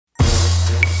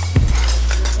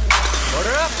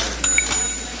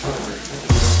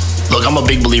I'm a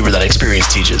big believer that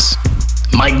experience teaches.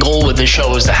 My goal with this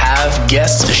show is to have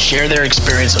guests to share their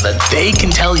experience so that they can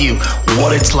tell you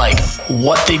what it's like,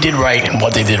 what they did right and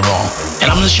what they did wrong. And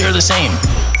I'm going to share the same.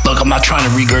 Look, I'm not trying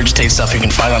to regurgitate stuff you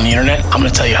can find on the internet. I'm going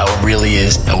to tell you how it really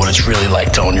is and what it's really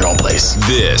like to own your own place.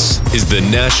 This is the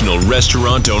National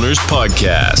Restaurant Owners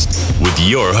Podcast with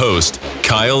your host,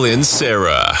 Kyle and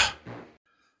Sarah.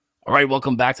 All right,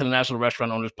 welcome back to the National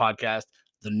Restaurant Owners Podcast,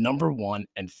 the number one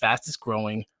and fastest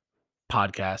growing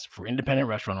podcast for independent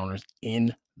restaurant owners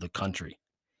in the country.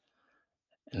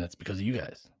 And that's because of you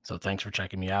guys. So thanks for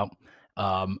checking me out.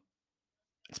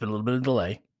 It's been a little bit of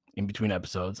delay in between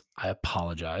episodes. I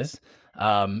apologize.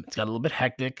 It's got a little bit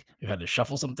hectic. We've had to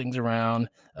shuffle some things around,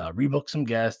 rebook some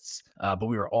guests, but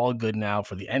we are all good now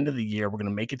for the end of the year. We're going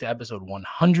to make it to episode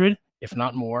 100, if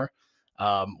not more,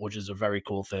 which is a very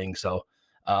cool thing. So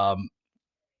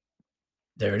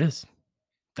there it is.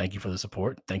 Thank you for the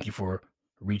support. Thank you for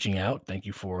reaching out. Thank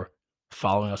you for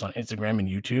following us on Instagram and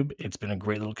YouTube. It's been a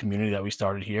great little community that we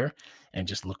started here and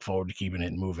just look forward to keeping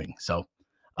it moving. So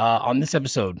on this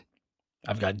episode,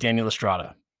 I've got Daniel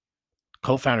Estrada,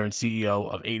 co-founder and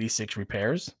CEO of 86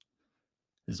 Repairs.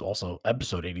 This is also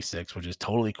episode 86, which is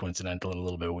totally coincidental and a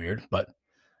little bit weird, but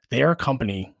they are a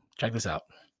company. Check this out.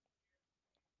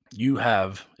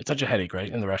 It's such a headache,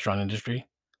 right? In the restaurant industry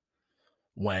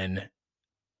when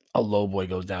a low boy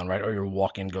goes down, right? Or your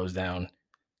walk-in goes down.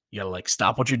 You got to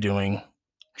stop what you're doing,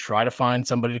 try to find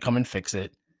somebody to come and fix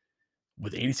it.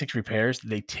 With 86 Repairs,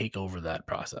 they take over that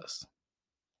process.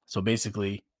 So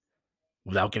basically,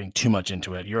 without getting too much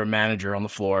into it, you're a manager on the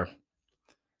floor.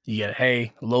 You get,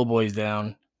 hey, low boy's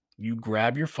down. You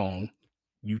grab your phone,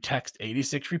 you text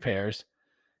 86 Repairs,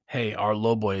 hey, our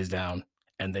low boy is down,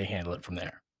 and they handle it from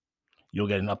there. You'll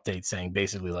get an update saying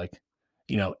basically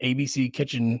ABC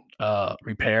kitchen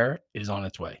repair is on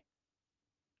its way.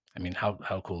 I mean,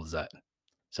 how cool is that?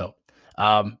 So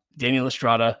Daniel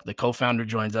Estrada, the co-founder,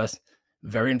 joins us.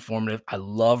 Very informative. I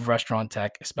love restaurant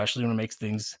tech, especially when it makes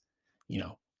things,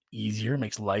 easier,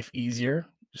 makes life easier.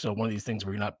 So one of these things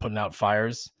where you're not putting out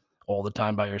fires all the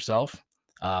time by yourself.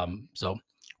 So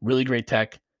really great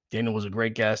tech. Daniel was a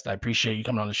great guest. I appreciate you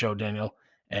coming on the show, Daniel.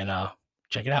 And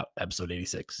check it out, episode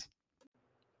 86.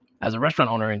 As a restaurant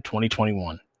owner in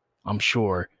 2021, I'm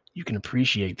sure you can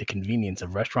appreciate the convenience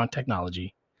of restaurant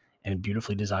technology and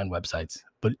beautifully designed websites,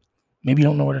 but maybe you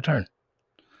don't know where to turn.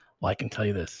 Well, I can tell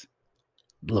you this.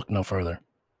 Look no further.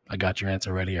 I got your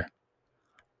answer right here.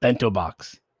 Bento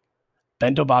Box.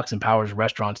 Bento Box empowers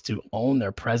restaurants to own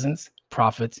their presence,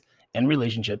 profits, and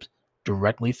relationships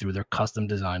directly through their custom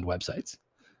designed websites.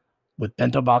 With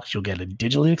Bento Box, you'll get a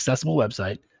digitally accessible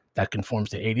website that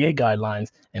conforms to ADA guidelines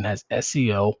and has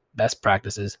SEO best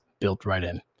practices built right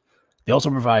in. They also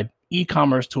provide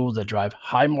e-commerce tools that drive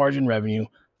high margin revenue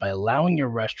by allowing your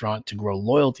restaurant to grow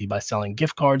loyalty by selling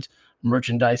gift cards,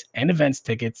 merchandise, and events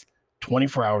tickets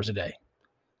 24 hours a day.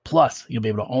 Plus, you'll be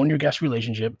able to own your guest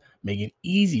relationship, making it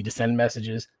easy to send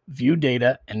messages, view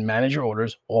data, and manage your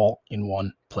orders all in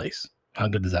one place. How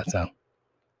good does that sound?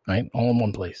 Right? All in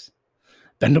one place.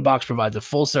 Bento Box provides a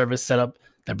full service setup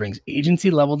that brings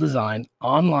agency level design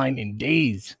online in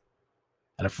days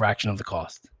at a fraction of the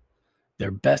cost. Their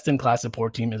best in class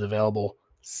support team is available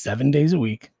 7 days a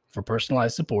week for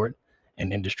personalized support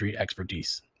and industry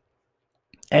expertise.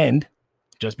 And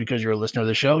just because you're a listener of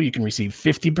the show, you can receive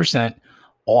 50%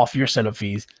 off your setup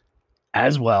fees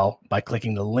as well by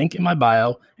clicking the link in my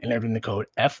bio and entering the code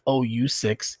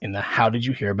FOU6 in the How Did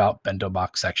You Hear About Bento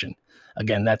Box section.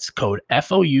 Again, that's code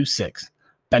FOU6.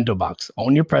 Bento Box.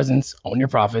 Own your presence, own your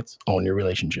profits, own your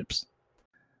relationships.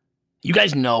 You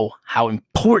guys know how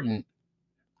important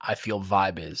I feel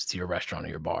vibe is to your restaurant or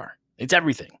your bar. It's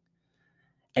everything.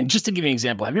 And just to give you an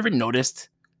example, have you ever noticed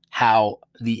how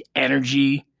the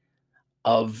energy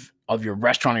of your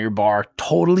restaurant or your bar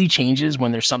totally changes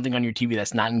when there's something on your TV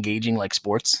that's not engaging like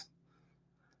sports?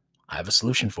 I have a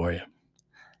solution for you.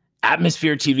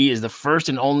 Atmosphere TV is the first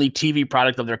and only TV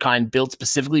product of their kind built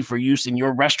specifically for use in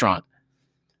your restaurant.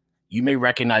 You may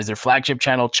recognize their flagship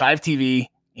channel, Chive TV,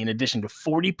 in addition to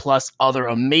 40 plus other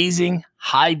amazing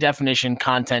high definition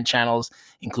content channels,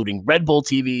 including Red Bull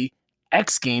TV,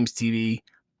 X Games TV,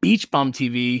 Beach Bum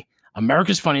TV,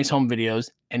 America's Funniest Home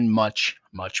Videos, and much,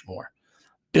 much more.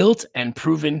 Built and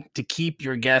proven to keep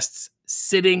your guests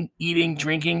sitting, eating,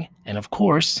 drinking, and of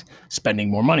course,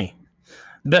 spending more money.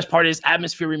 The best part is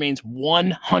Atmosphere remains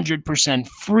 100%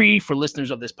 free for listeners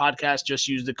of this podcast. Just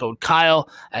use the code Kyle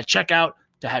at checkout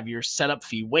to have your setup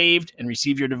fee waived and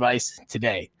receive your device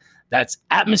today. That's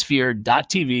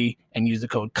atmosphere.tv and use the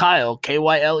code Kyle,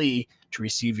 Kyle, to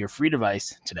receive your free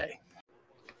device today.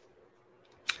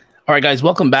 All right, guys,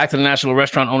 welcome back to the National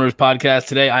Restaurant Owners Podcast.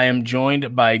 Today, I am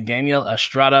joined by Daniel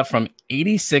Estrada from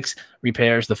 86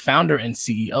 Repairs, the founder and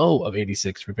CEO of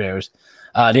 86 Repairs.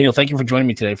 Daniel, thank you for joining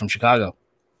me today from Chicago.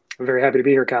 I'm very happy to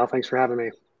be here, Cal. Thanks for having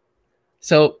me.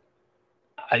 So,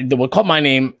 what caught my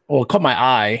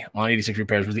eye on 86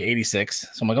 Repairs was the 86.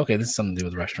 So I'm like, okay, this is something to do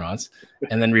with restaurants.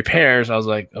 And then repairs, I was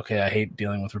like, okay, I hate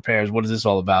dealing with repairs. What is this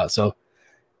all about? So,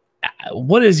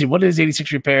 what is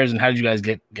 86 Repairs, and how did you guys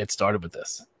get started with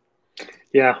this?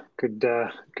 Yeah,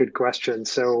 good question.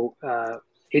 So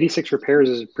 86 Repairs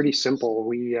is pretty simple.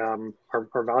 We our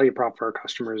value prop for our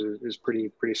customers is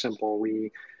pretty simple.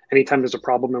 Anytime there's a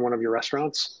problem in one of your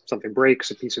restaurants, something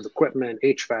breaks, a piece of equipment,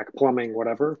 HVAC, plumbing,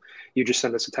 whatever, you just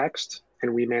send us a text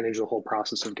and we manage the whole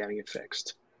process of getting it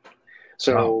fixed.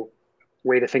 So Wow.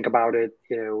 Way to think about it,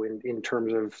 in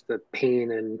terms of the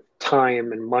pain and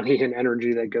time and money and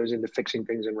energy that goes into fixing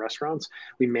things in restaurants,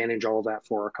 we manage all of that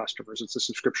for our customers. It's a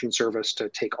subscription service to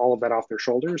take all of that off their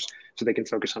shoulders so they can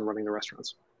focus on running the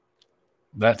restaurants.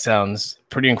 That sounds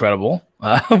pretty incredible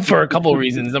for a couple of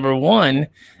reasons. Number one,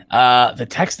 the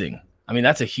texting. I mean,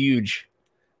 that's a huge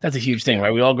thing,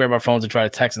 right? We all grab our phones and try to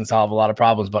text and solve a lot of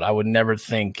problems, but I would never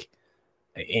think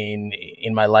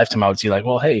in my lifetime I would see like,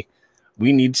 well, hey,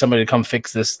 we need somebody to come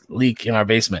fix this leak in our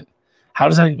basement. How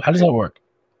does that work?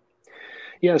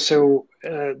 Yeah, so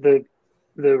the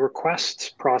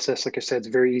request process, like I said, is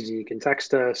very easy. You can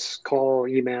text us, call,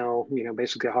 email,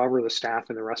 basically however the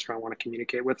staff in the restaurant want to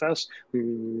communicate with us.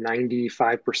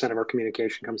 95% of our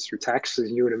communication comes through text,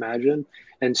 as you would imagine.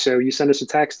 And so you send us a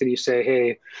text and you say,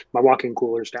 hey, my walk-in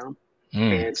cooler's down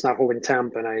and it's not holding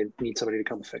temp and I need somebody to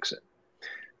come fix it.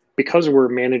 Because we're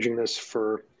managing this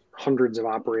for hundreds of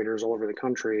operators all over the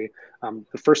country,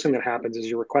 the first thing that happens is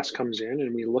your request comes in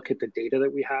and we look at the data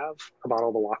that we have about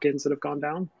all the walk-ins that have gone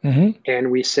down. And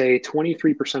we say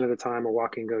 23% of the time a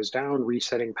walk-in goes down,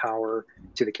 resetting power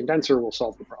to the condenser will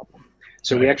solve the problem.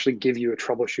 So we actually give you a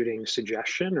troubleshooting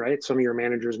suggestion, right? Some of your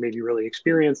managers may be really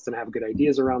experienced and have good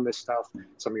ideas around this stuff.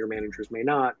 Some of your managers may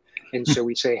not. And so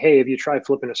we say, hey, have you tried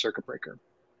flipping a circuit breaker?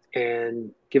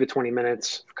 And give it 20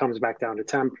 minutes, if it comes back down to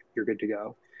temp, you're good to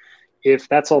go. If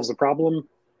that solves the problem,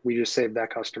 we just save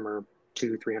that customer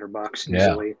 $200-$300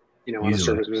 easily, on a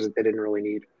service visit they didn't really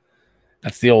need.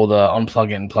 That's the old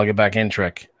unplug it and plug it back in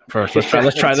trick. First, let's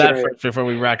try that right. first before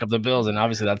we rack up the bills, and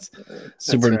obviously that's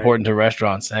super important to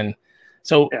restaurants. And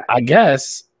so I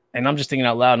guess, and I'm just thinking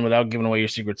out loud and without giving away your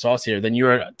secret sauce here, then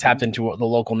you're tapped into the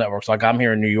local networks. Like I'm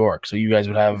here in New York, so you guys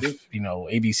would have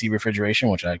ABC Refrigeration,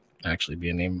 which I actually be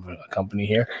a name of a company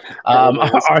here.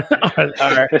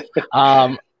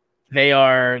 They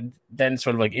are then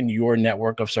sort of like in your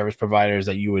network of service providers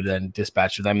that you would then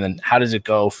dispatch to them. And then how does it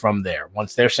go from there?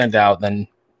 Once they're sent out, then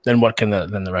what can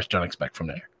the restaurant expect from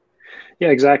there? Yeah,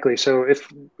 exactly. So if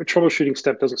a troubleshooting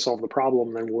step doesn't solve the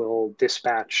problem, then we'll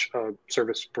dispatch a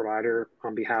service provider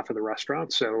on behalf of the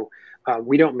restaurant. So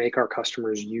we don't make our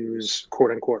customers use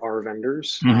quote unquote our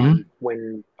vendors.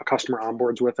 When a customer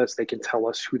onboards with us, they can tell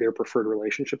us who their preferred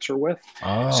relationships are with.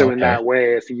 In that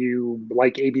way, if you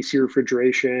like ABC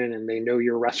Refrigeration and they know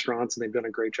your restaurants and they've done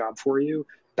a great job for you,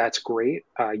 that's great.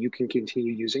 You can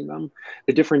continue using them.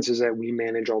 The difference is that we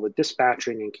manage all the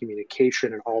dispatching and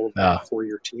communication and all of that for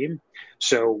your team.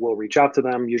 So we'll reach out to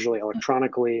them, usually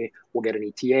electronically. We'll get an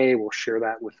ETA. We'll share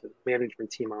that with the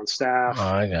management team on staff,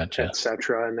 et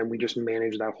cetera. And then we just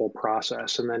manage that whole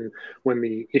process. And then when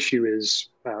the issue is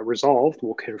resolved,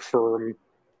 we'll confirm,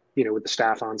 with the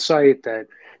staff on site that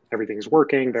everything's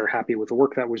working. They're happy with the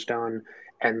work that was done.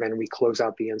 And then we close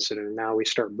out the incident. And now we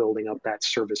start building up that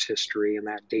service history and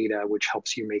that data, which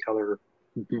helps you make other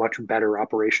much better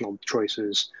operational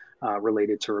choices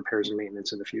related to repairs and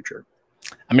maintenance in the future.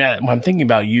 I mean, when I'm thinking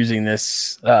about using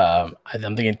this, I'm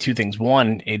thinking two things.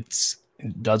 One, it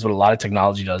does what a lot of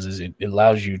technology does is it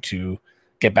allows you to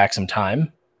get back some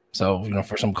time. So,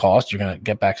 for some cost, you're going to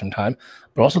get back some time,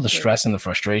 but also the stress and the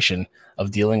frustration of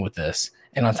dealing with this.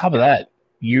 And on top of that,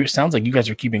 sounds like you guys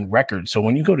are keeping records. So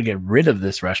when you go to get rid of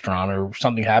this restaurant or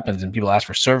something happens and people ask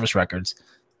for service records,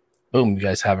 boom, you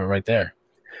guys have it right there.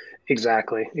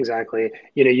 Exactly.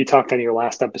 You talked on your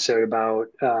last episode about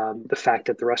the fact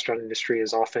that the restaurant industry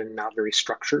is often not very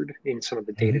structured in some of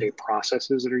the day-to-day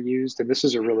processes that are used. And this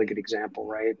is a really good example,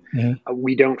 right?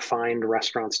 We don't find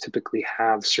restaurants typically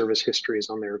have service histories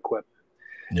on their equipment.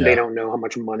 They don't know how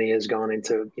much money has gone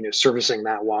into, servicing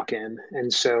that walk-in.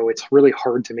 And so it's really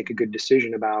hard to make a good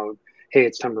decision about, hey,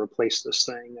 it's time to replace this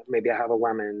thing. Maybe I have a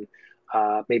lemon.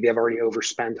 Maybe I've already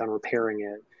overspent on repairing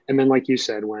it. And then, like you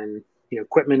said, when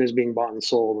equipment is being bought and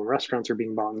sold, when restaurants are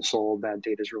being bought and sold, that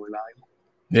data is really valuable.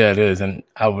 Yeah, it is. And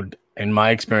in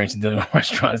my experience in dealing with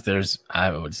restaurants,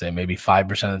 I would say maybe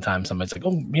 5% of the time, somebody's like,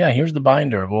 oh, yeah, here's the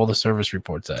binder of all the service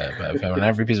reports I've had on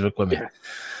every piece of equipment. Yeah.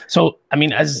 So, I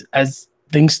mean, as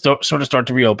things sort of start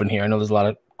to reopen here, I know there's a lot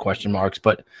of question marks,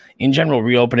 but in general,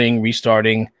 reopening,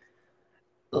 restarting,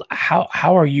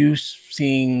 how are you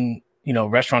seeing,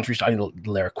 restaurants restarting?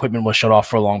 Their equipment was shut off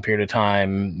for a long period of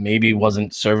time, maybe it Mhm.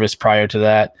 wasn't serviced prior to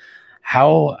that.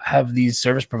 How have these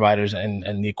service providers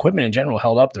and the equipment in general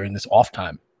held up during this off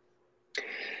time?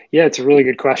 Yeah, it's a really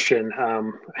good question.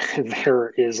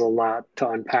 There is a lot to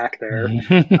unpack there.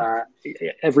 Uh,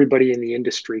 Everybody in the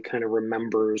industry kind of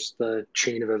remembers the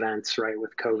chain of events, right,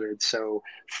 with COVID. So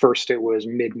first it was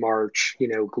mid-March,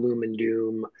 gloom and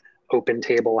doom. Open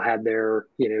Table had their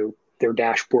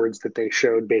dashboards that they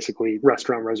showed basically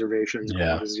restaurant reservations going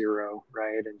Yeah. to zero,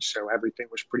 right? And so everything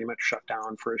was pretty much shut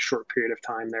down for a short period of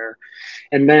time there.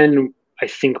 And then I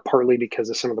think partly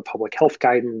because of some of the public health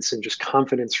guidance and just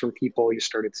confidence from people, you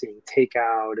started seeing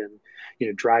takeout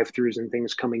and drive-throughs and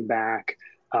things coming back.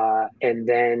 And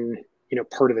then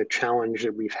part of the challenge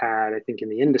that we've had, I think, in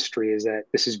the industry is that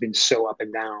this has been so up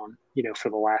and down. For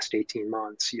the last 18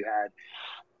 months, you had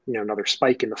another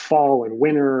spike in the fall and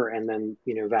winter, and then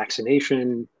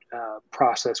vaccination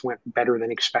process went better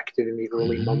than expected in the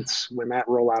early Mhm. months when that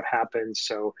rollout happened.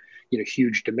 So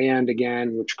huge demand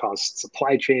again, which caused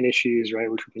supply chain issues, right,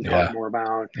 which we can talk Yeah. more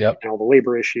about, Yep. and all the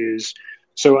labor issues.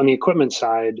 So on the equipment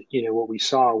side, what we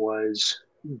saw was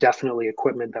definitely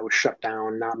equipment that was shut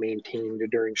down, not maintained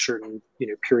during certain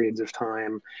periods of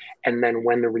time. And then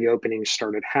when the reopening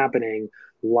started happening,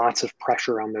 lots of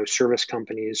pressure on those service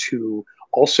companies who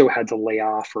also had to lay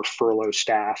off or furlough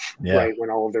staff, Yeah. right, when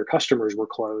all of their customers were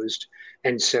closed.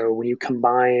 And so when you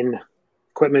combine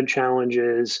equipment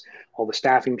challenges, all the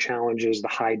staffing challenges, the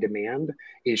high demand,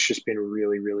 it's just been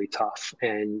really, really tough.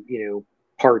 And,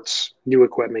 parts, new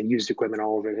equipment, used equipment,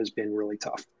 all of it has been really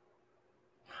tough.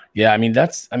 Yeah. I mean,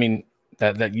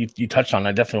 that you touched on.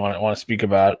 I definitely want to speak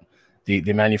about the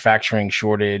manufacturing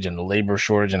shortage and the labor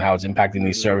shortage and how it's impacting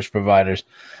these Mhm. service providers.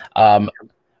 Um,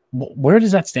 where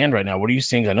does that stand right now? What are you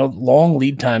seeing? I know long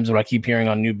lead times, what I keep hearing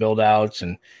on new build outs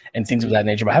and things of that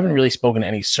nature, but I haven't really spoken to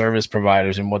any service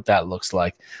providers and what that looks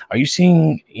like. Are you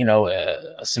seeing,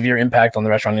 a severe impact on the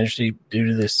restaurant industry due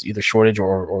to this either shortage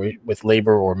or with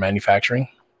labor or manufacturing?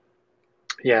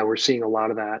 Yeah, we're seeing a lot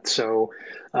of that. So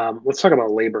let's talk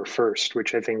about labor first,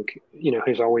 which I think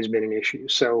has always been an issue.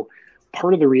 So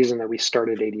part of the reason that we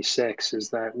started 86 is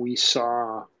that we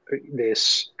saw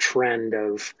this trend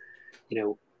of you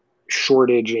know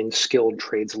shortage in skilled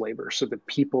trades labor. So the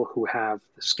people who have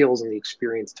the skills and the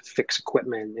experience to fix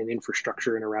equipment and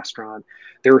infrastructure in a restaurant,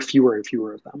 there are fewer and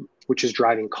fewer of them, which is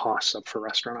driving costs up for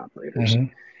restaurant operators. Hmm.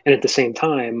 And at the same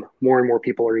time, more and more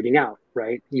people are eating out,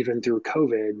 right? Even through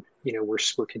COVID, we're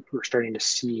starting to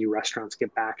see restaurants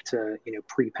get back to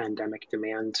pre-pandemic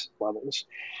demand levels,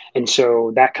 and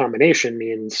so that combination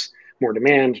means more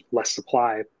demand, less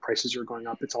supply, prices are going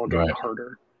up. It's all getting Right.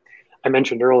 harder. I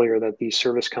mentioned earlier that these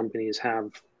service companies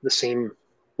have the same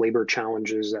labor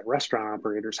challenges that restaurant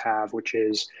operators have, which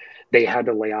is they had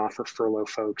to lay off or furlough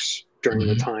folks during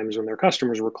the Hmm. times when their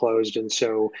customers were closed. And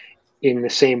so, in the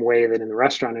same way that in the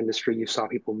restaurant industry, you saw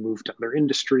people move to other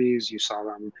industries, you saw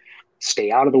them stay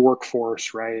out of the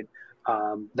workforce, right?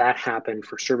 That happened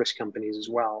for service companies as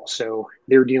well. So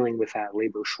they're dealing with that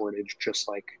labor shortage just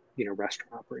like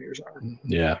restaurant operators are.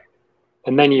 Yeah.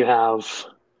 And then you have,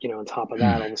 on top of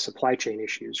that, all the supply chain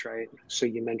issues, right? So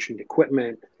you mentioned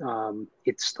equipment.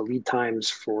 It's the lead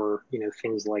times for,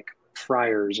 things like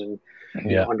fryers and,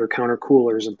 Yeah. under counter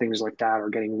coolers and things like that are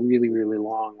getting really, really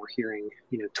long. We're hearing,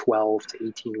 12 to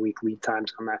 18-week lead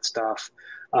times on that stuff.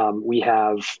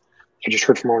 I just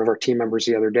heard from one of our team members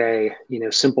the other day,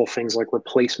 simple things like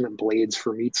replacement blades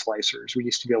for meat slicers. We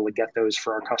used to be able to get those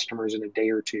for our customers in a day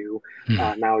or two.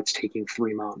 Now it's taking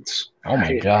 3 months, Oh my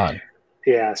right? God.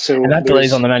 Yeah, And so that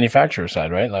delays on there's the manufacturer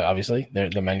side, right? Like obviously,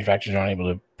 the manufacturers aren't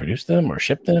able to produce them or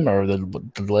ship them, or the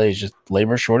delay is just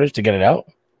labor shortage to get it out.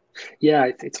 yeah,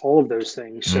 it's all of those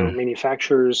things. So Mm.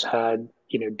 manufacturers had,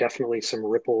 definitely some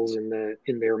ripples in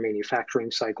their manufacturing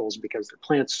cycles because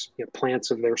their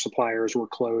plants of their suppliers were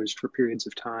closed for periods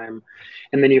of time.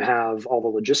 And then you have all the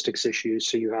logistics issues.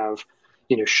 So you have,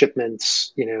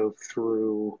 shipments,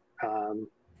 through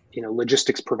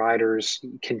logistics providers,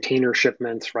 container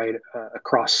shipments, right,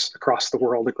 across the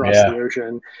world, across Yeah. the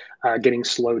ocean, getting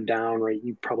slowed down, right?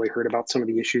 You probably heard about some of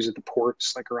the issues at the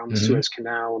ports, like around the Hmm. Suez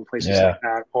Canal and places like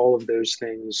Yeah. that. All of those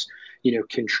things,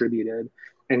 contributed.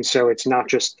 And so it's not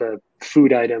just the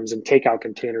food items and takeout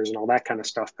containers and all that kind of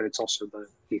stuff, but it's also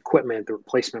the equipment, the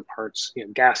replacement parts,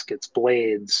 gaskets,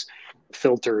 blades,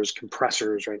 filters,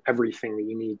 compressors, right? Everything that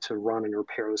you need to run and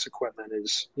repair this equipment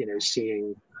is,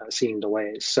 seeing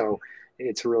delays. So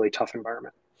it's a really tough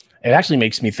environment. It actually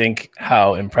makes me think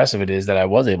how impressive it is that I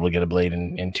was able to get a blade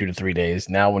in 2 to 3 days.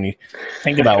 Now, when you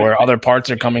think about where other parts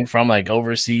are coming from, like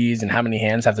overseas, and how many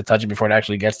hands have to touch it before it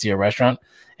actually gets to your restaurant,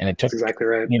 and it took, That's exactly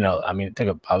right. it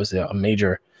took obviously a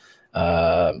major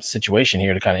situation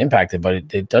here to kind of impact it,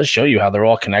 but it does show you how they're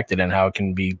all connected and how it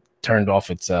can be turned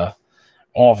off its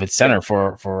center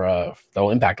for that'll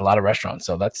impact a lot of restaurants.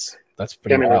 So that's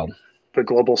pretty wild. The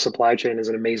global supply chain is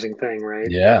an amazing thing, right?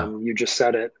 Yeah. You just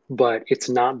said it, but it's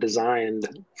not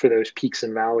designed for those peaks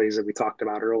and valleys that we talked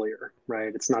about earlier,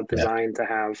 right? It's not designed to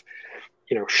have,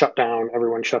 shut down,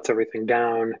 everyone shuts everything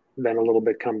down, then a little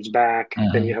bit comes back,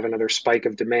 then you have another spike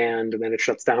of demand, and then it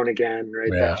shuts down again,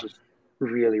 right? Yeah. That's just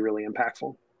really, really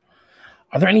impactful.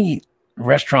 Are there any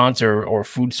restaurants or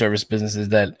food service businesses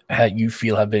that you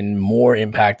feel have been more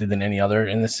impacted than any other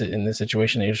in this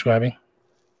situation that you're describing?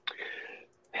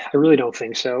 I really don't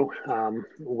think so.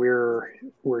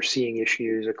 We're seeing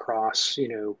issues across,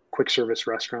 quick service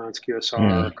restaurants,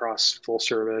 QSR, across full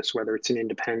service, whether it's an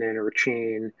independent or a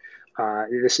chain.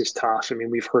 This is tough. I mean,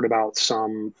 we've heard about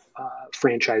some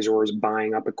franchisors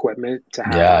buying up equipment to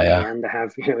have on hand, to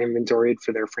have inventoried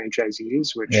for their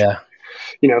franchisees. Which,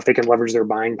 if they can leverage their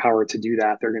buying power to do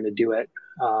that, they're going to do it.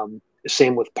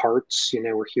 Same with parts.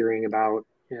 We're hearing about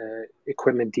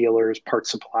equipment dealers, part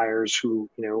suppliers who,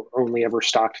 only ever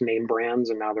stocked name brands,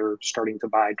 and now they're starting to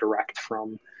buy direct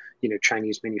from,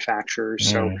 Chinese manufacturers.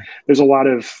 So there's a lot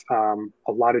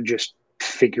of just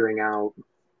figuring out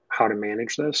how to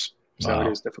manage this. So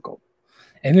it is difficult.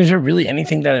 And is there really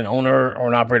anything that an owner or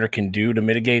an operator can do to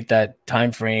mitigate that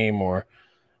time frame, or,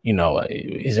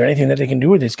 is there anything that they can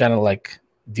do, or they just kind of like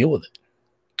deal with it?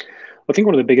 I think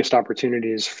one of the biggest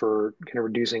opportunities for kind of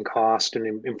reducing cost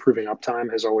and improving uptime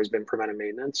has always been preventive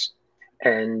maintenance.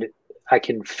 And I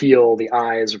can feel the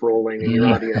eyes rolling in your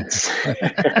audience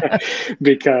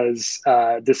because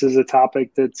this is a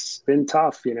topic that's been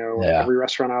tough. Every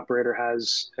restaurant operator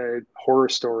has a horror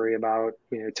story about,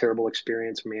 terrible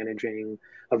experience managing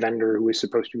a vendor who was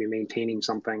supposed to be maintaining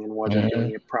something and wasn't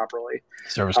doing it properly.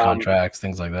 Service contracts,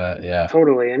 things like that. Yeah,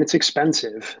 totally. And it's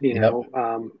expensive,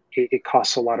 it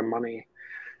costs a lot of money.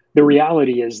 The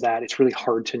reality is that it's really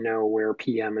hard to know where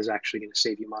PM is actually going to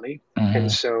save you money. And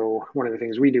so one of the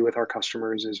things we do with our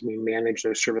customers is we manage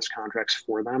those service contracts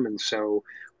for them. And so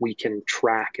we can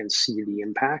track and see the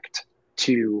impact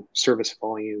to service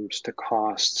volumes, to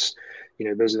costs.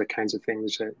 Those are the kinds of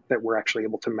things that we're actually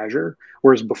able to measure.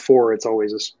 Whereas before, it's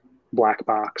always this black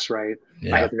box, right?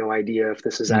 I have no idea if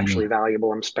this is actually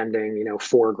valuable. I'm spending,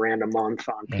 $4,000 a month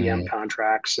on PM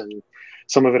contracts, and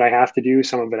some of it I have to do,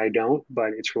 some of it I don't, but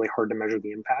it's really hard to measure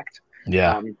the impact.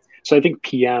 So I think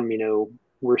PM,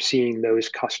 we're seeing those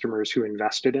customers who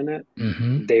invested in it,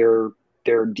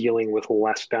 they're dealing with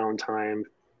less downtime,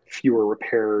 fewer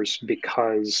repairs,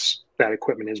 because that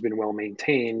equipment has been well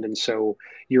maintained. And so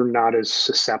you're not as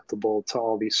susceptible to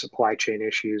all these supply chain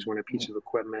issues when a piece of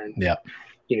equipment,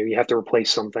 you have to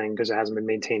replace something because it hasn't been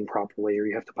maintained properly, or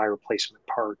you have to buy replacement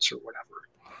parts or whatever.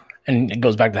 And it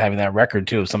goes back to having that record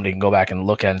too. If somebody can go back and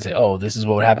look at it and say, "Oh, this is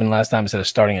what happened last time," instead of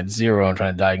starting at zero and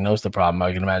trying to diagnose the problem,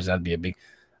 I can imagine that'd be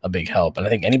a big help. And I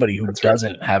think anybody who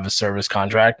doesn't have a service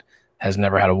contract has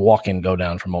never had a walk-in go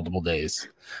down for multiple days,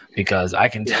 because I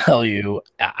can tell you,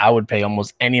 I would pay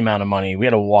almost any amount of money. We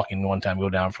had a walk-in one time go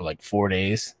down for like 4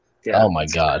 days. Oh my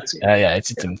God.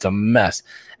 It's a mess.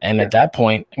 And at that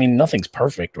point, I mean, nothing's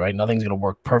perfect, right? Nothing's going to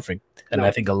work perfect. And I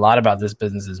think a lot about this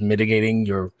business is mitigating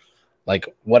your, like,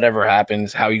 whatever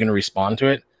happens, how you're going to respond to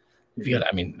it.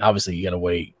 Obviously you got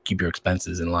to keep your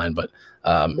expenses in line, but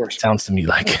it sounds to me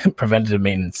like preventative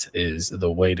maintenance is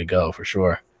the way to go for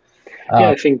sure.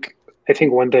 I think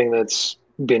one thing that's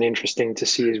been interesting to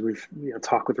see as we've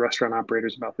talked with restaurant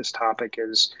operators about this topic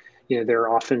is, they're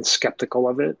often skeptical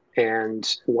of it.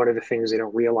 And one of the things they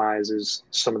don't realize is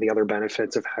some of the other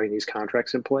benefits of having these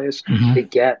contracts in place. They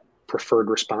get preferred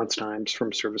response times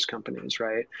from service companies,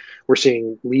 right? We're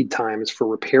seeing lead times for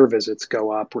repair visits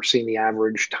go up. We're seeing the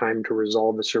average time to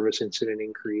resolve a service incident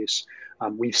increase.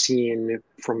 We've seen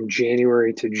from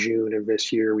January to June of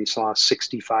this year, we saw a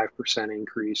 65%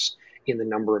 increase in the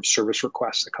number of service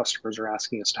requests that customers are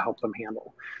asking us to help them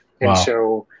handle. And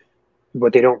so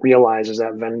what they don't realize is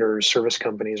that vendors, service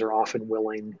companies are often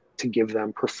willing to give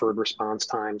them preferred response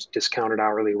times, discounted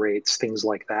hourly rates, things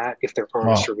like that, if they're on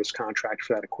a service contract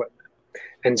for that equipment.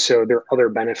 And so there are other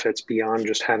benefits beyond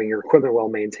just having your equipment well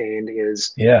maintained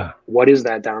is what is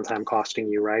that downtime costing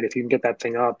you, right? If you can get that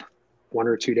thing up 1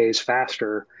 or 2 days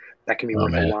faster, that can be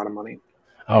worth a lot of money.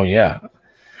 Oh, yeah.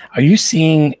 Are you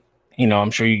seeing,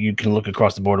 I'm sure you can look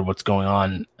across the board of what's going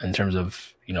on in terms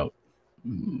of,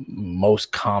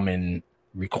 most common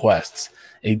requests.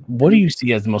 What do Mhm. you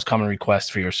see as the most common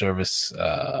request for your service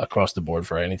across the board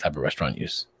for any type of restaurant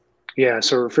use? Yeah,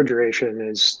 so refrigeration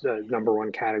is the number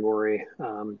one category,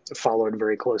 followed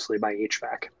very closely by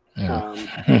HVAC.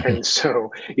 Mm. And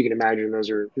so you can imagine those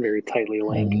are very tightly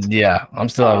linked. Yeah, I'm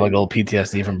still have like Um, old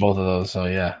PTSD from both of those. So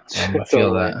yeah, I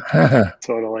feel totally, that.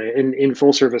 totally. In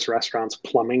full service restaurants,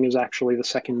 plumbing is actually the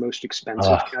second most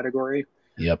expensive uh, category.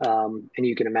 yep. And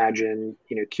you can imagine,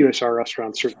 QSR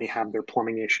restaurants certainly have their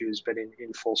plumbing issues, but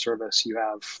in full service, you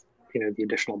have, the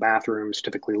additional bathrooms,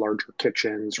 typically larger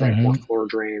kitchens, right? More Hmm. floor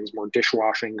drains, more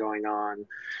dishwashing going on,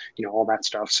 all that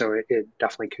stuff. So it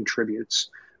definitely contributes.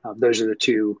 Those are the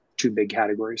two big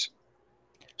categories.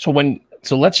 So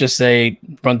let's just say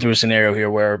run through a scenario here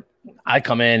where I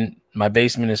come in, my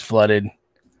basement is flooded.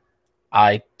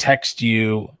 I text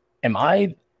you. Am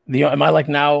I am I like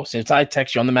now, since I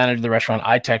text you, I'm the manager of the restaurant,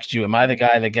 I text you. Am I the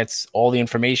guy that gets all the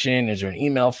information? Is there an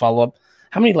email follow-up?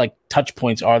 How many like touch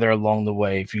points are there along the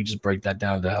way? If you just break that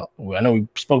down to help. I know we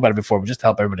spoke about it before, but just to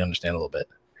help everybody understand a little bit.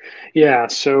 Yeah,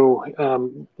 so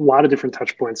a lot of different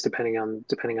touch points depending on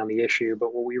the issue.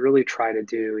 But what we really try to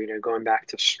do, going back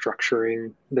to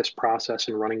structuring this process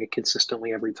and running it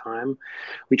consistently every time,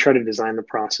 we try to design the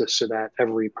process so that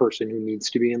every person who needs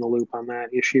to be in the loop on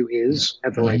that issue is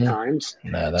at the right Hmm. times.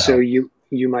 Nah, that So helps.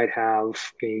 you might have,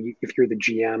 if you're the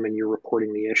GM and you're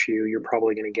reporting the issue, you're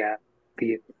probably going to get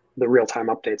the the real time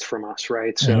updates from us,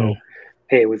 right? So Hmm.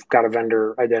 hey, we've got a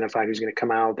vendor identified who's going to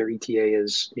come out. Their ETA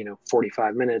is,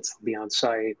 45 minutes, they'll be on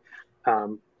site.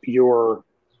 Your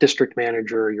district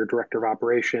manager, your director of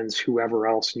operations, whoever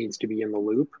else needs to be in the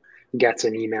loop gets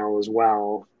an email as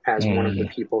well as one of the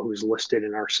Hmm. people who's listed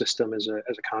in our system as a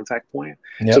contact point.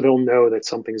 So Yep. they'll know that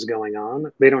something's going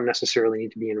on. They don't necessarily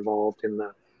need to be involved in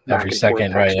the Every back and forth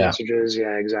second, right? text Yeah. messages.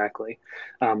 Yeah, exactly.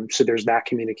 So there's that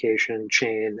communication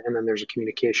chain, and then there's a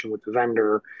communication with the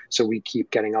vendor, so we keep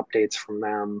getting updates from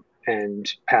them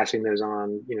and passing those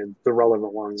on, the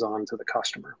relevant ones on to the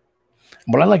customer.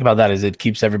 What I like about that is it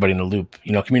keeps everybody in the loop.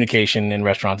 Communication in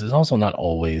restaurants is also not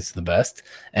always the best.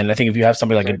 And I think if you have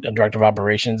somebody like Right. a director of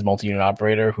operations, multi-unit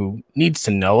operator who needs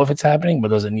to know if it's happening, but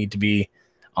doesn't need to be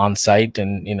on site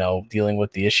and, dealing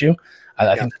with the issue,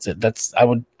 I Yeah. think that's it. I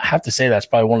would have to say that's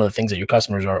probably one of the things that your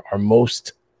customers are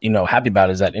most, happy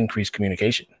about is that increased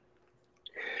communication.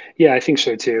 Yeah, I think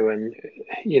so too. And,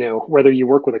 whether you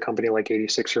work with a company like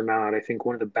 86 or not, I think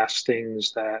one of the best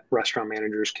things that restaurant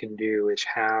managers can do is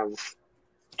have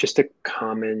just a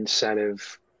common set of,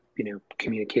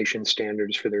 communication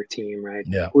standards for their team, right?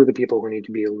 Yeah. Who are the people who need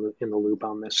to be in the loop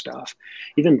on this stuff?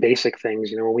 Even basic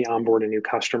things, when we onboard a new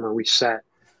customer, we set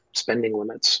spending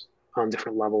limits on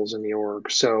different levels in the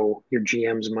org. So your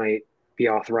GMs might be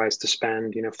authorized to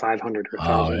spend, 500 or Oh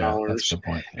thousand yeah. That's a dollars, good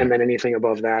point. and Yep. then anything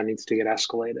above that needs to get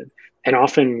escalated. And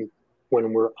often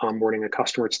when we're onboarding a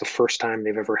customer, it's the first time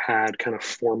they've ever had kind of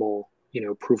formal,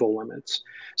 approval limits.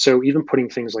 So even putting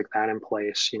things like that in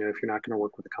place, if you're not going to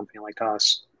work with a company like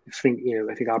us, I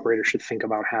think operators should think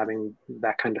about having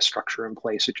that kind of structure in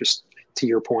place. It just, to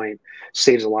your point,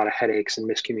 saves a lot of headaches and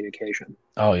miscommunication.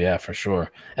 Oh yeah, for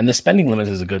sure. And the spending limit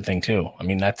is a good thing too. I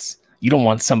mean, that's you don't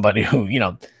want somebody who,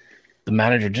 the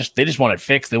manager they just want it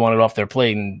fixed. They want it off their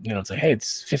plate, and it's like, hey,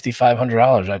 it's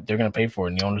 $5,500. They're going to pay for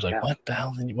it, and the owner's like, Yeah. what the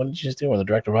hell? What did you just do? Or the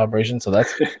director of operations. So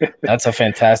that's a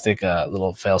fantastic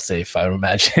little fail safe. I would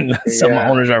imagine some Yeah.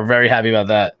 owners are very happy about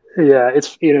that. Yeah.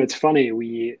 It's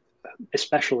funny.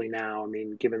 Especially now, I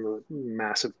mean, given the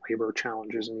massive labor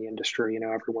challenges in the industry,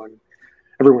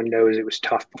 everyone knows it was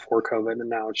tough before COVID, and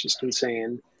now it's just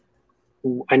insane.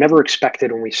 I never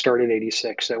expected when we started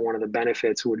 86 that one of the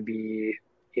benefits would be,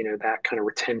 that kind of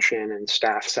retention and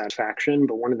staff satisfaction.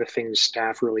 But one of the things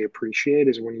staff really appreciate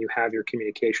is when you have your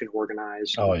communication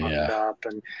organized Oh and buttoned yeah, up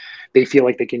and they feel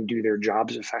like they can do their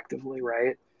jobs effectively,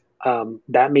 right?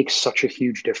 That makes such a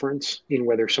huge difference in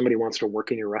whether somebody wants to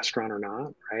work in your restaurant or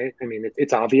not, right? I mean,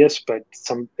 it's obvious, but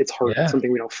it's hard. yeah,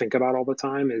 Something we don't think about all the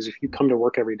time is if you come to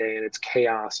work every day and it's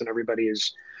chaos and everybody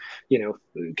is,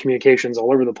 communications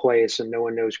all over the place and no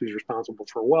one knows who's responsible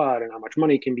for what and how much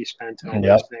money can be spent and all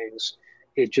those yep. things.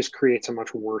 It just creates a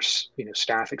much worse,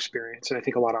 staff experience. And I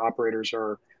think a lot of operators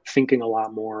are thinking a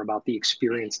lot more about the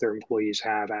experience their employees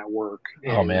have at work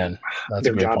Oh and man, that's a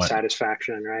their great job point.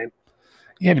 satisfaction, right?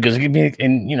 Yeah, because it could be,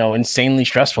 insanely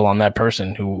stressful on that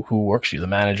person who works for you, the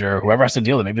manager, whoever has to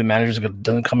deal with it. Maybe the manager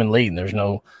doesn't come in late, and there's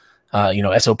no,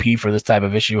 SOP for this type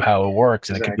of issue, how it works,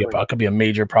 and Exactly. it could be a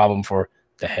major problem for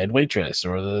the head waitress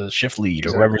or the shift lead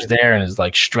or whoever's Exactly. there and is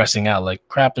like stressing out, like,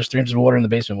 crap, there's 3 inches of water in the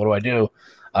basement. What do I do?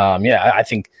 Yeah, I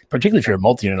think particularly if you're a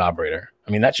multi-unit operator,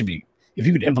 I mean, that should be, if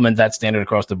you could implement that standard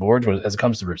across the board as it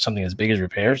comes to something as big as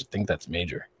repairs, I think that's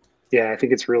major. Yeah, I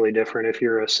think it's really different if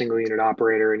you're a single unit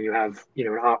operator and you have,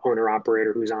 an owner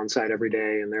operator who's on site every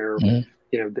day and they're, Mhm.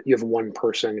 you have one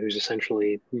person who's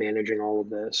essentially managing all of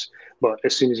this. But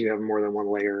as soon as you have more than one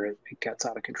layer, it gets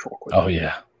out of control Oh quickly.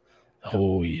 yeah.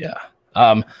 Oh yeah.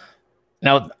 Um,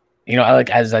 Now, I like,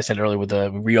 as I said earlier, with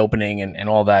the reopening and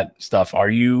all that stuff, are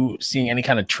you seeing any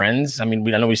kind of trends? I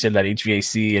mean, I know we said that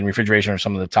HVAC and refrigeration are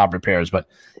some of the top repairs, but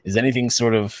is anything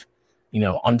sort of,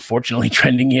 unfortunately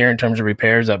trending here in terms of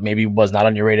repairs that maybe was not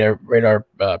on your radar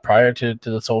prior to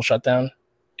this whole shutdown?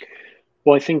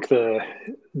 Well, I think the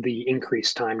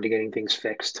increased time to getting things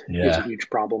fixed is a Yeah. huge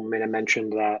problem. I mean, I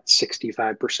mentioned that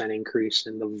 65% increase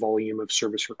in the volume of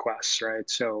service requests, right?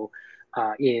 So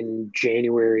in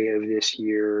January of this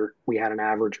year, we had an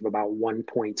average of about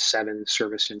 1.7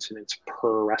 service incidents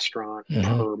per restaurant Hmm.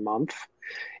 per month.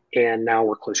 And now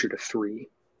we're closer to three.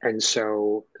 And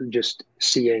so just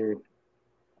seeing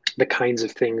the kinds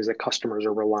of things that customers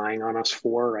are relying on us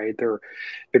for, right? They're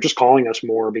just calling us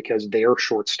more because they are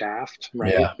short staffed,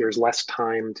 right? Yeah. There's less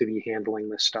time to be handling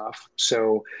this stuff.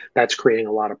 So that's creating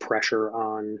a lot of pressure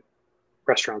on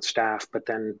restaurant staff, but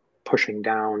then pushing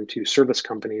down to service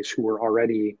companies who are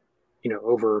already,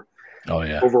 Oh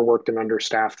yeah. overworked and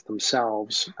understaffed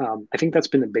themselves. I think that's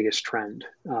been the biggest trend.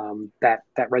 That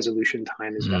resolution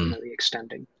time is Mm. definitely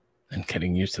extending. And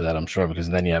getting used to that, I'm sure, because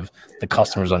then you have the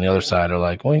customers on the other side are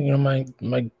like, well,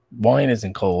 my wine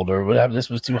isn't cold, or whatever, this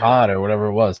was too hot, or whatever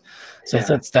it was. So Yeah,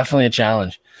 that's definitely a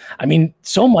challenge. I mean, yeah,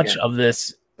 so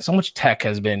much tech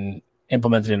has been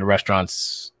implemented into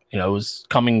restaurants. It was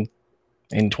coming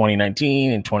in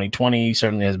 2019 and 2020,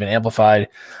 certainly has been amplified,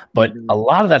 but hmm a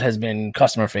lot of that has been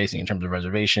customer facing in terms of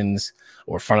reservations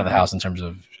or front of the hmm house in terms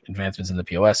of advancements in the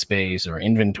POS space or yeah,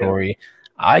 inventory.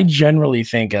 I generally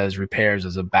think as repairs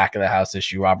as a back of the house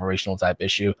issue, operational type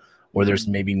issue, where there's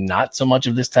hmm maybe not so much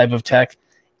of this type of tech.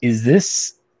 Is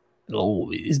this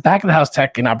is back of the house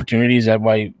tech an opportunity? Is that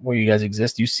where you guys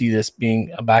exist? Do you see this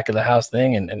being a back of the house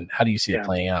thing, and how do you see it yeah,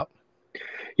 playing out?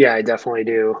 yeah. I definitely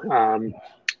do.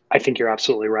 I think you're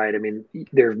absolutely right. I mean,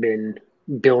 there have been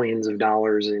billions of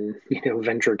dollars in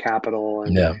venture capital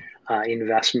and Yeah.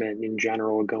 investment in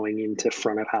general going into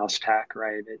front of house tech.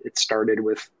 Right. It started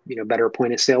with better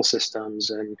point of sale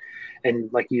systems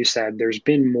and like you said, there's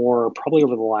been more probably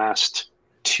over the last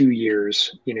 2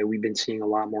 years. We've been seeing a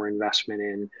lot more investment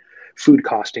in food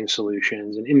costing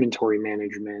solutions and inventory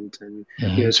management and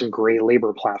Hmm. some great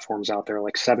labor platforms out there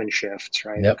like Seven Shifts,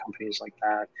 right, and Yep. companies like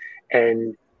that.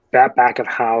 And that back of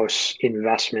house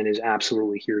investment is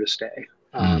absolutely here to stay.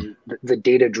 Mm. The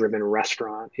data driven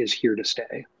restaurant is here to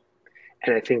stay.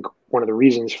 And I think one of the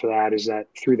reasons for that is that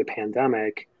through the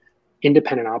pandemic,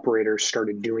 independent operators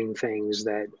started doing things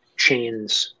that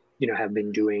chains have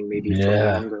been doing maybe for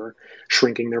Yeah. longer,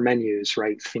 shrinking their menus,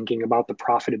 right, thinking about the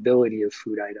profitability of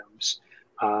food items,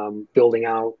 building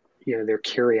out their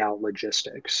carry out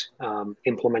logistics,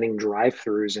 implementing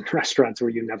drive-throughs in restaurants where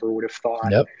you never would have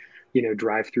thought Yep.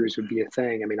 drive-throughs would be a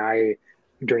thing. I mean, I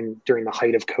during the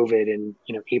height of COVID in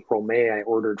April, May, I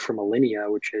ordered from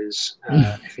Alinea, which is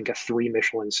I think a 3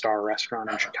 Michelin star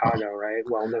restaurant in Chicago, right?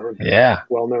 Yeah.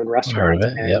 Well known I've heard of restaurant,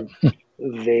 it. Yep.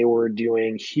 and they were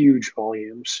doing huge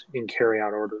volumes in carry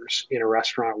out orders in a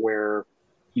restaurant where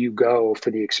you go for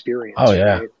the Oh experience,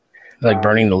 yeah. right? Like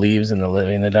burning Um, the leaves in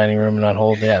the dining room and not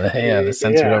hold. Yeah. The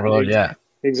sensory yeah, overload. Yeah.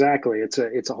 exactly. It's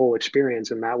a whole experience,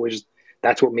 and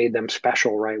that's what made them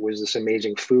special, right? Was this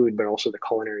amazing food, but also the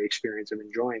culinary experience of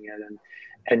enjoying it,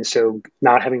 and so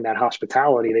not having that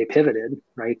hospitality, they pivoted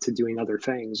right to doing other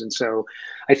things, and so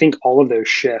I think all of those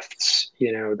shifts,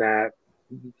 that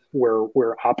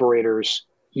where operators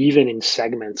even in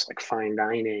segments like fine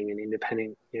dining and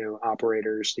independent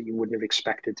operators that you wouldn't have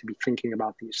expected to be thinking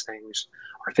about these things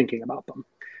are thinking about them.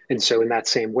 And so in that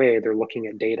same way, they're looking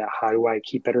at data. How do I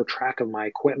keep better track of my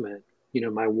equipment,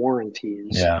 my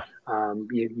warranties? Yeah.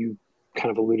 You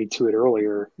kind of alluded to it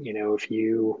earlier. If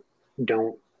you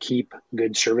don't keep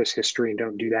good service history and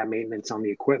don't do that maintenance on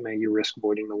the equipment, you risk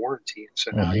voiding the warranty, and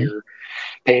so now Hmm. you're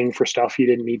paying for stuff you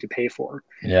didn't need to pay for.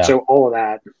 Yeah. So all of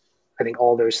that, I think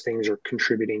all those things are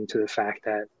contributing to the fact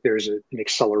that there's an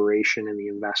acceleration in the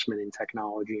investment in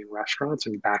technology in restaurants,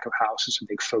 and back of house is a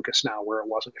big focus now where it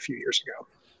wasn't a few years ago.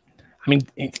 I mean,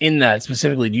 in that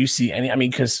specifically, do you see any? I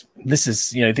mean, because this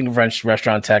is, I think of French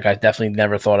restaurant tech. I definitely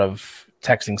never thought of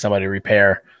texting somebody to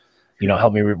repair,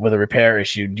 help me with a repair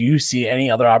issue. Do you see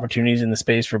any other opportunities in the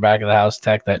space for back of the house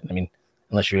tech that, I mean,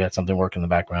 unless you got something working in the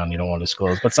background you don't want to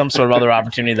disclose, but some sort of other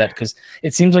opportunity that, because it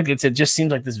just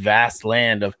seems like this vast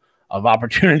land of of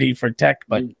opportunity for tech,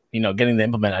 but Mhm. getting to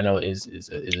implement, I know is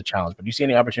a challenge. But do you see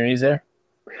any opportunities there?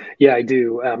 Yeah, I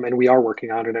do, and we are working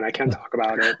on it, and I can talk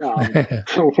about it.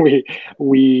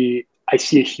 We I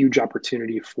see a huge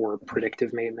opportunity for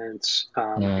predictive maintenance,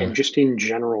 and Mm, just in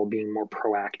general being more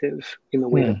proactive in the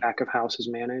way that mm, back of house is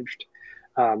managed.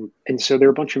 And so there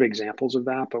are a bunch of examples of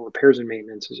that, but repairs and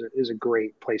maintenance is a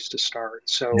great place to start.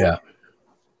 So yeah.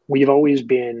 we've always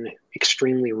been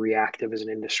extremely reactive as an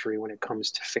industry when it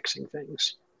comes to fixing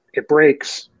things. It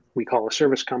breaks, we call a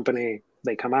service company,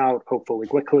 they come out, hopefully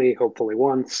quickly, hopefully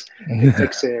once, they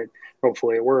fix it,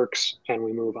 hopefully it works, and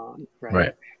we move on, right?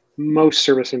 Right. Most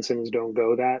service incidents don't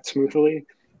go that smoothly.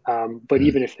 But Mm,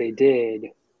 even if they did,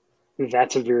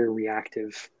 that's a very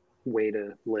reactive way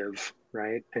to live,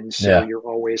 right? And so yeah. you're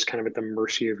always kind of at the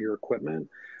mercy of your equipment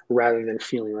rather than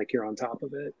feeling like you're on top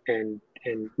of it and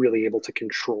really able to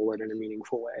control it in a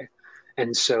meaningful way.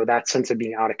 And so that sense of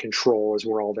being out of control is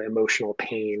where all the emotional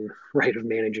pain, right, of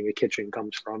managing a kitchen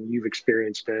comes from. You've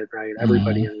experienced it, right?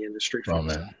 Everybody Hmm. in the industry Oh feels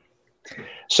that. man.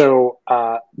 So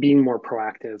being more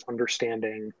proactive,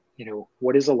 understanding,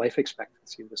 what is the life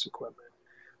expectancy of this equipment?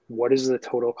 What is the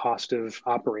total cost of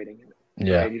operating it,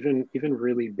 Yeah. right? Even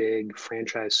really big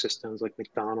franchise systems like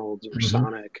McDonald's or Hmm.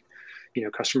 Sonic,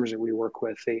 customers that we work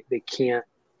with, they can't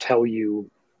tell you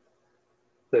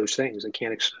those things.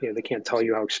 They can't tell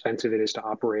you how expensive it is to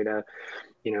operate a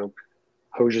you know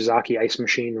Hojizaki ice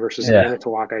machine versus a Yeah.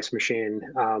 Manitowoc ice machine.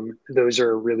 Those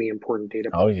are really important data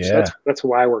Oh points. So yeah. that's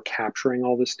why we're capturing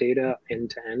all this data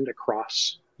end to end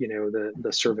across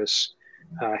the service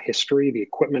history, the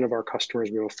equipment of our customers.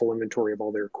 We have a full inventory of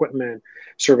all their equipment,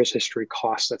 service history,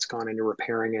 costs that's gone into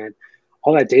repairing it.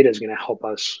 All that data is going to help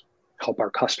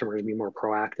our customers be more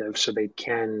proactive, so they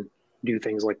can do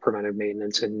things like preventive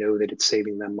maintenance and know that it's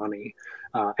saving them money.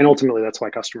 And ultimately, that's why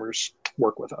customers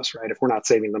work with us, right? If we're not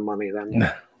saving them money, then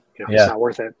it's Yeah. not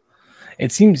worth it.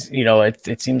 It seems,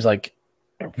 it seems like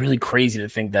really crazy to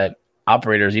think that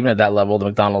operators, even at that level, the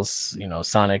McDonald's,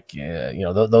 Sonic,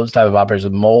 those type of operators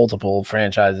with multiple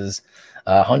franchises,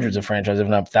 hundreds of franchises, if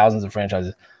not thousands of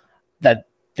franchises, that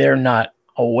they're not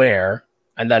aware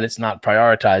and that it's not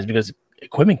prioritized because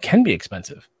equipment can be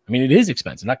expensive. I mean, it is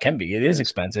expensive, not can be, it is Yes.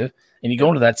 expensive. And you go Yeah.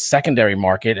 into that secondary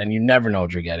market and you never know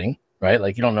what you're getting, right?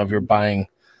 Like you don't know if you're Mhm. buying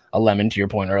a lemon, to your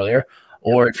point earlier, Yep.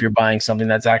 or if you're buying something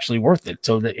that's actually worth it.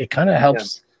 So that it kind of Yeah.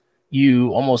 helps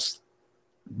you almost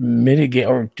mitigate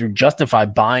or to justify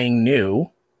buying new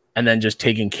and then just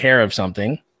taking care of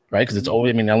something, right? Because it's Mhm.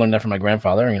 always, I mean, I learned that from my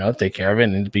grandfather, take care of it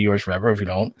and it'll be yours forever if you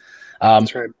don't.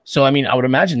 That's right. So, I mean, I would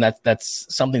imagine that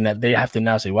that's something that they have to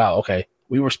now say, wow, okay,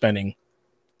 we were spending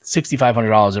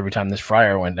 $6,500 every time this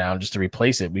fryer went down just to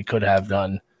replace it. We could have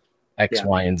done X, Yeah.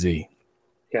 Y, and Z.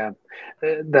 Yeah.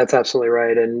 That's absolutely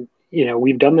right. And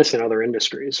we've done this in other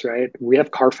industries, right? We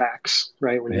have Carfax,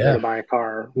 right? When you go to Yeah. buy a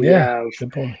car, we Yeah. have,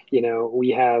 Good point. we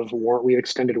have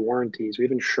extended warranties, we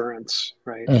have insurance,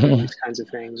 right, for Mhm. these kinds of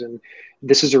things. And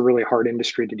this is a really hard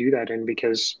industry to do that in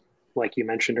because, like you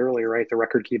mentioned earlier, right, the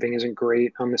record keeping isn't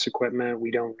great on this equipment. We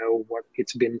don't know what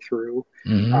it's been through.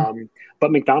 Mhm.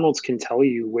 But McDonald's can tell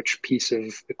you which piece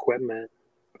of equipment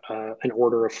an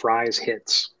order of fries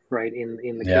hits, right, in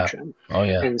the Yeah. kitchen. Oh,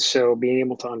 yeah. And so being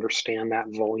able to understand that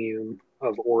volume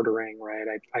of ordering, right,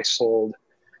 I sold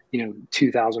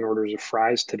 2,000 orders of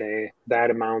fries today.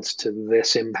 That amounts to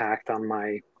this impact on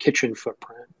my kitchen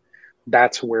footprint.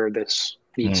 That's where this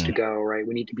needs to Mm. go, right?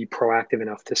 We need to be proactive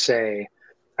enough to say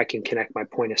I can connect my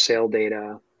point of sale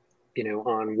data,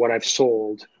 on what I've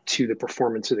sold to the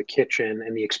performance of the kitchen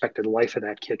and the expected life of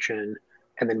that kitchen,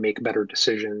 and then make better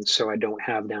decisions so I don't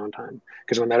have downtime.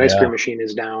 Because when that ice Yeah. cream machine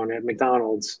is down at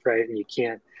McDonald's, right, and you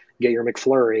can't get your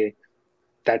McFlurry,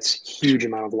 that's huge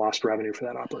amount of lost revenue for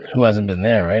that operator. Who hasn't been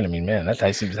there, right? I mean, man, that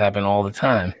seems to happen all the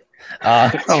time.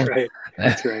 That's right.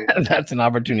 That's right. That's an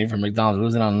opportunity for McDonald's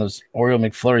losing on those Oreo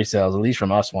McFlurry sales, at least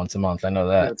from us once a month. I know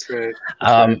that. That's right.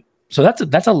 That's right. So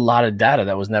that's a lot of data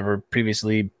that was never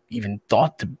previously even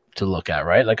thought to look at,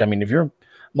 right? Like, I mean, if you're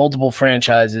multiple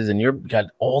franchises and you've got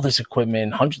all this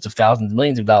equipment, hundreds of thousands,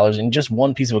 millions of dollars in just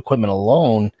one piece of equipment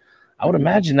alone, I would Mhm.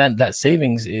 imagine that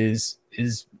savings is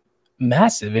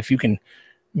massive if you can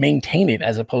maintain it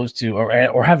as opposed to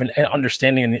or have an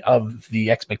understanding of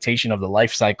the expectation of the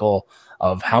life cycle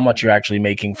of how much you're actually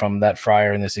making from that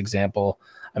fryer in this example.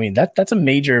 I mean, that's a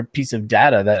major piece of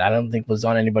data that I don't think was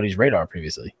on anybody's radar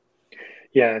previously.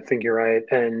 Yeah, I think you're right.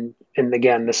 And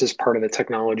again, this is part of the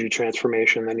technology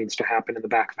transformation that needs to happen in the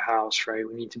back of the house, right?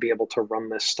 We need to be able to run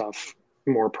this stuff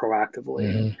more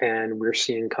proactively. Hmm. And we're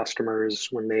seeing customers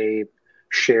when they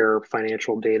share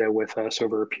financial data with us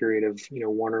over a period of,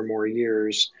 1 or more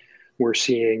years, we're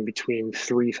seeing between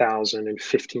 3,000 and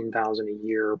 15,000 a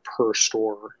year per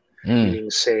store Mm, being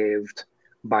saved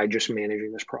by just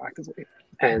managing this proactively.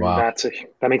 And wow.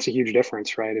 that makes a huge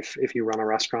difference, right? If you run a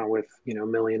restaurant with,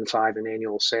 $1.5 million in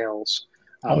annual sales,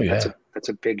 Oh that's yeah.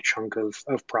 a big chunk of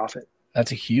profit.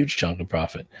 That's a huge chunk of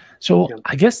profit. So Yeah.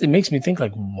 I guess it makes me think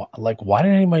why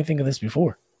didn't anybody think of this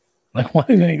before? Like, why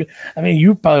didn't anybody, I mean,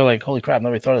 you probably like, holy crap,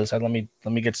 nobody thought of this. Let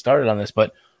me get started on this.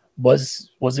 But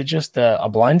was it just a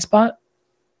blind spot?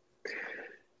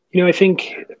 I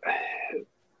think,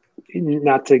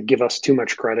 not to give us too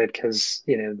much credit, because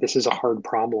this is a hard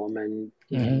problem, and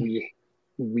Hmm.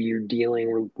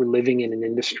 we're living in an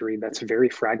industry that's very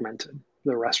fragmented.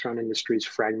 The restaurant industry is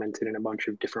fragmented in a bunch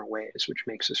of different ways, which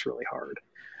makes this really hard.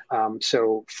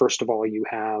 So first of all, you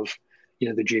have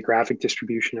the geographic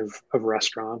distribution of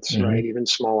restaurants, right? Hmm. Even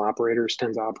small operators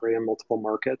tend to operate in multiple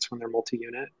markets when they're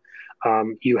multi-unit.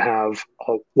 You have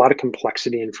a lot of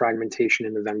complexity and fragmentation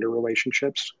in the vendor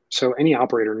relationships. So any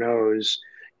operator knows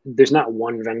there's not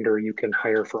one vendor you can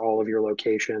hire for all of your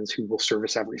locations who will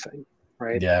service everything,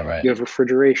 right? Yeah, right. You have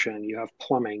refrigeration, you have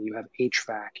plumbing, you have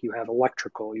HVAC, you have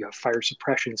electrical, you have fire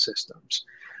suppression systems,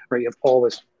 right? You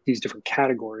have these different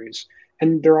categories.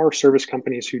 And there are service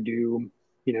companies who do,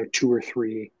 two or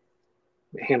three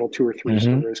handle two or three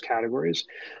Hmm. of those categories,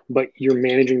 but you're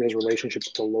managing those relationships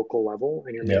at the local level,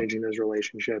 and you're Yep. managing those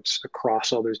relationships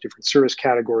across all those different service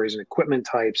categories and equipment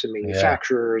types and Yeah.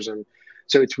 manufacturers. And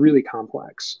so it's really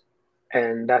complex.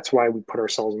 And that's why we put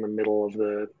ourselves in the middle of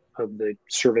the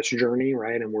service journey,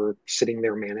 right? And we're sitting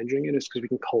there managing it, is because we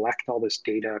can collect all this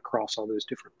data across all those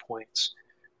different points,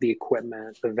 the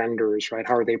equipment, the vendors, right?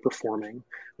 How are they performing?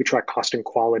 We track cost and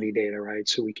quality data, right?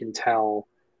 So we can tell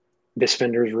this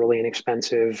vendor is really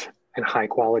inexpensive and high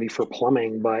quality for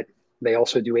plumbing, but they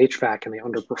also do HVAC and they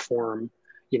underperform,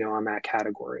 on that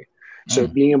category. So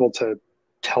Mm. being able to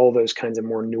tell those kinds of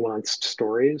more nuanced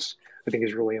stories, I think,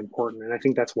 is really important. And I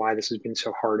think that's why this has been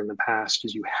so hard in the past,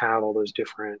 is you have all these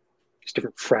different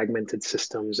fragmented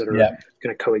systems that are Yeah.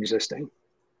 kind of coexisting.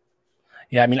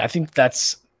 Yeah. I mean, I think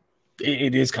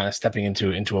it is kind of stepping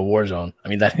into a war zone. I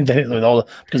mean, that with all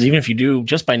because even if you do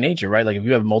just by nature, right? Like if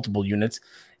you have multiple units,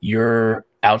 you're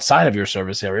outside of your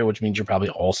service area, which means you're probably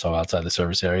also outside the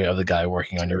service area of the guy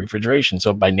working on your Right. refrigeration.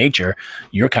 So by nature,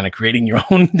 you're kind of creating your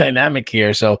own dynamic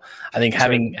here. So I think That's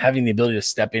right. having the ability to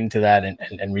step into that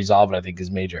and resolve it, I think,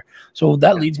 is major. So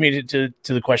that Yeah. leads me to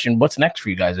the question: what's next for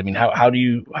you guys? I mean, how are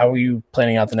you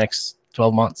planning out the next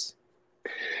 12 months?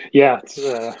 Yeah, it's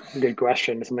a good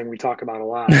question. It's something we talk about a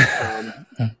lot.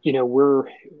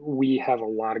 We have a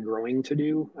lot of growing to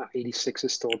do. 86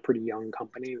 is still a pretty young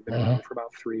company. We've been Mhm. around for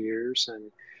about 3 years,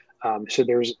 and so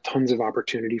there's tons of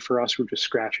opportunity for us. We're just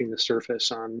scratching the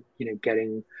surface on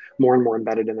getting more and more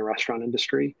embedded in the restaurant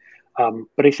industry.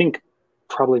 But I think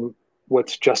probably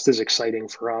what's just as exciting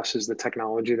for us is the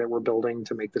technology that we're building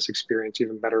to make this experience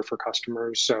even better for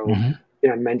customers. So, Mhm.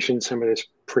 I mentioned some of this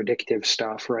predictive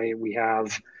stuff, right? We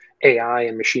have AI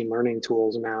and machine learning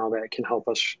tools now that can help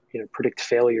us, predict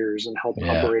failures and help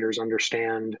Yeah. operators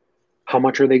understand how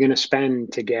much are they going to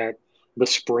spend to get the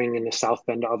spring in the South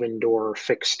Bend oven door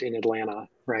fixed in Atlanta,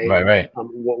 right? Right. Right.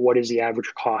 What is the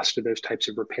average cost of those types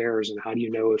of repairs, and how do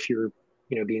you know if you're,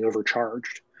 being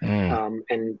overcharged? Mm.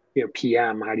 And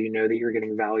PM, how do you know that you're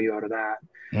getting value out of that?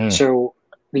 Mm. So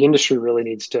the industry really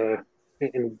needs to,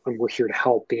 and we're here to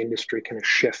help the industry kind of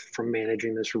shift from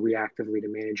managing this reactively to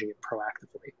managing it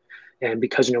proactively. And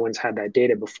because no one's had that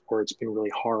data before, it's been really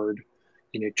hard,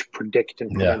 to predict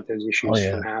and Yeah. prevent those Oh issues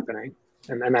from yeah. happening.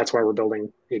 And that's why we're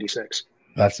building 86.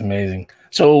 That's amazing.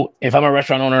 So if I'm a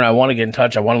restaurant owner and I want to get in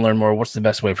touch, I want to learn more, what's the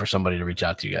best way for somebody to reach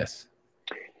out to you guys?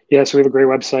 Yeah, so we have a great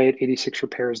website,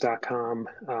 86repairs.com.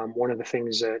 One of the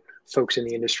things that folks in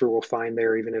the industry will find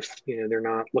there, even if they're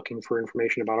not looking for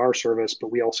information about our service,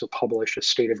 but we also publish a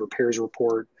state of repairs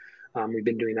report. We've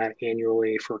been doing that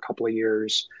annually for a couple of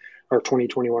years. Our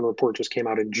 2021 report just came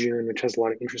out in June, which has a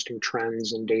lot of interesting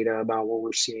trends and data about what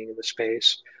we're seeing in the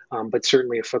space. But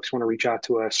certainly, if folks want to reach out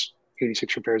to us,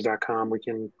 86repairs.com, we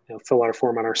can fill out a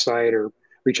form on our site or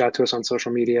reach out to us on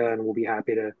social media, and we'll be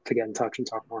happy to get in touch and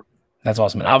talk more. That's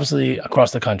awesome. And obviously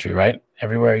across the country, right?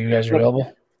 Everywhere you guys are Yep.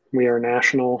 available. We are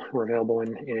national. We're available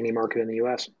in any market in the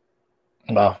US.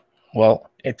 Wow.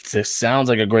 Well, it sounds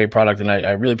like a great product, and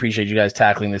I really appreciate you guys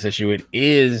tackling this issue. It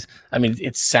is, I mean,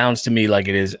 it sounds to me like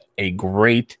it is a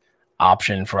great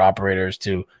option for operators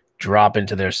to drop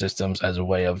into their systems as a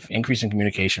way of increasing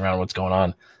communication around what's going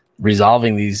on,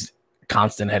 resolving these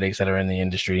constant headaches that are in the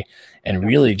industry, and Yep.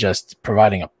 really just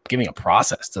giving a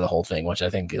process to the whole thing, which I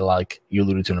think, like you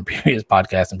alluded to in a previous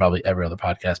podcast and probably every other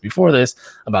podcast before this,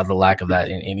 about the lack of that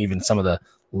in even some of the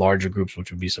larger groups,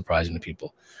 which would be surprising to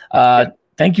people. Yeah,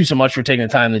 Thank you so much for taking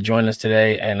the time to join us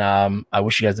today. And I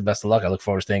wish you guys the best of luck. I look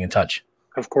forward to staying in touch.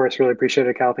 of course. Really appreciate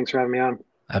it, Cal. Thanks for having me on.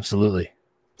 Absolutely.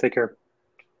 Take care.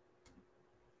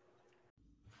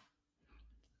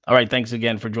 All right. Thanks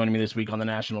again for joining me this week on the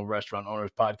National Restaurant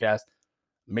Owners Podcast.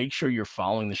 Make sure you're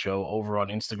following the show over on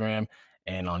Instagram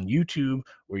and on YouTube,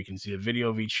 where you can see a video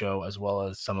of each show, as well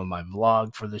as some of my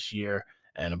vlog for this year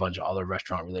and a bunch of other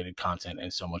restaurant related content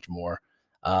and so much more.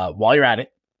 While you're at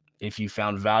it, if you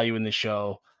found value in the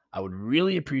show, I would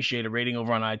really appreciate a rating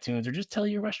over on iTunes, or just tell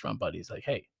your restaurant buddies, like,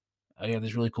 hey, I have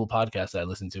this really cool podcast that I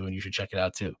listen to and you should check it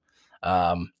out too.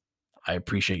 I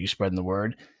appreciate you spreading the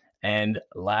word. And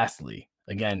lastly,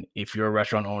 again, if you're a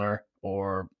restaurant owner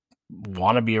or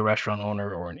want to be a restaurant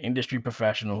owner or an industry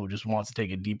professional who just wants to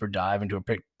take a deeper dive into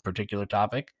a particular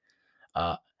topic,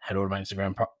 head over to my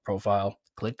Instagram profile,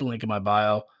 click the link in my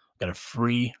bio, got a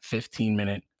free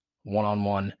 15-minute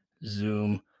one-on-one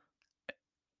Zoom.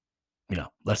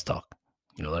 Let's talk.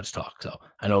 Let's talk. So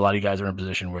I know a lot of you guys are in a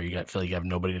position where feel like you have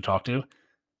nobody to talk to.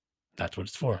 That's what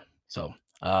it's for. So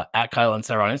at Kyle and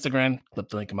Sarah on Instagram, click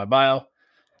the link in my bio,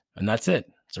 and that's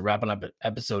it. So wrapping up at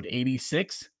episode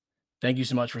 86. Thank you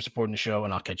so much for supporting the show,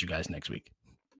 and I'll catch you guys next week.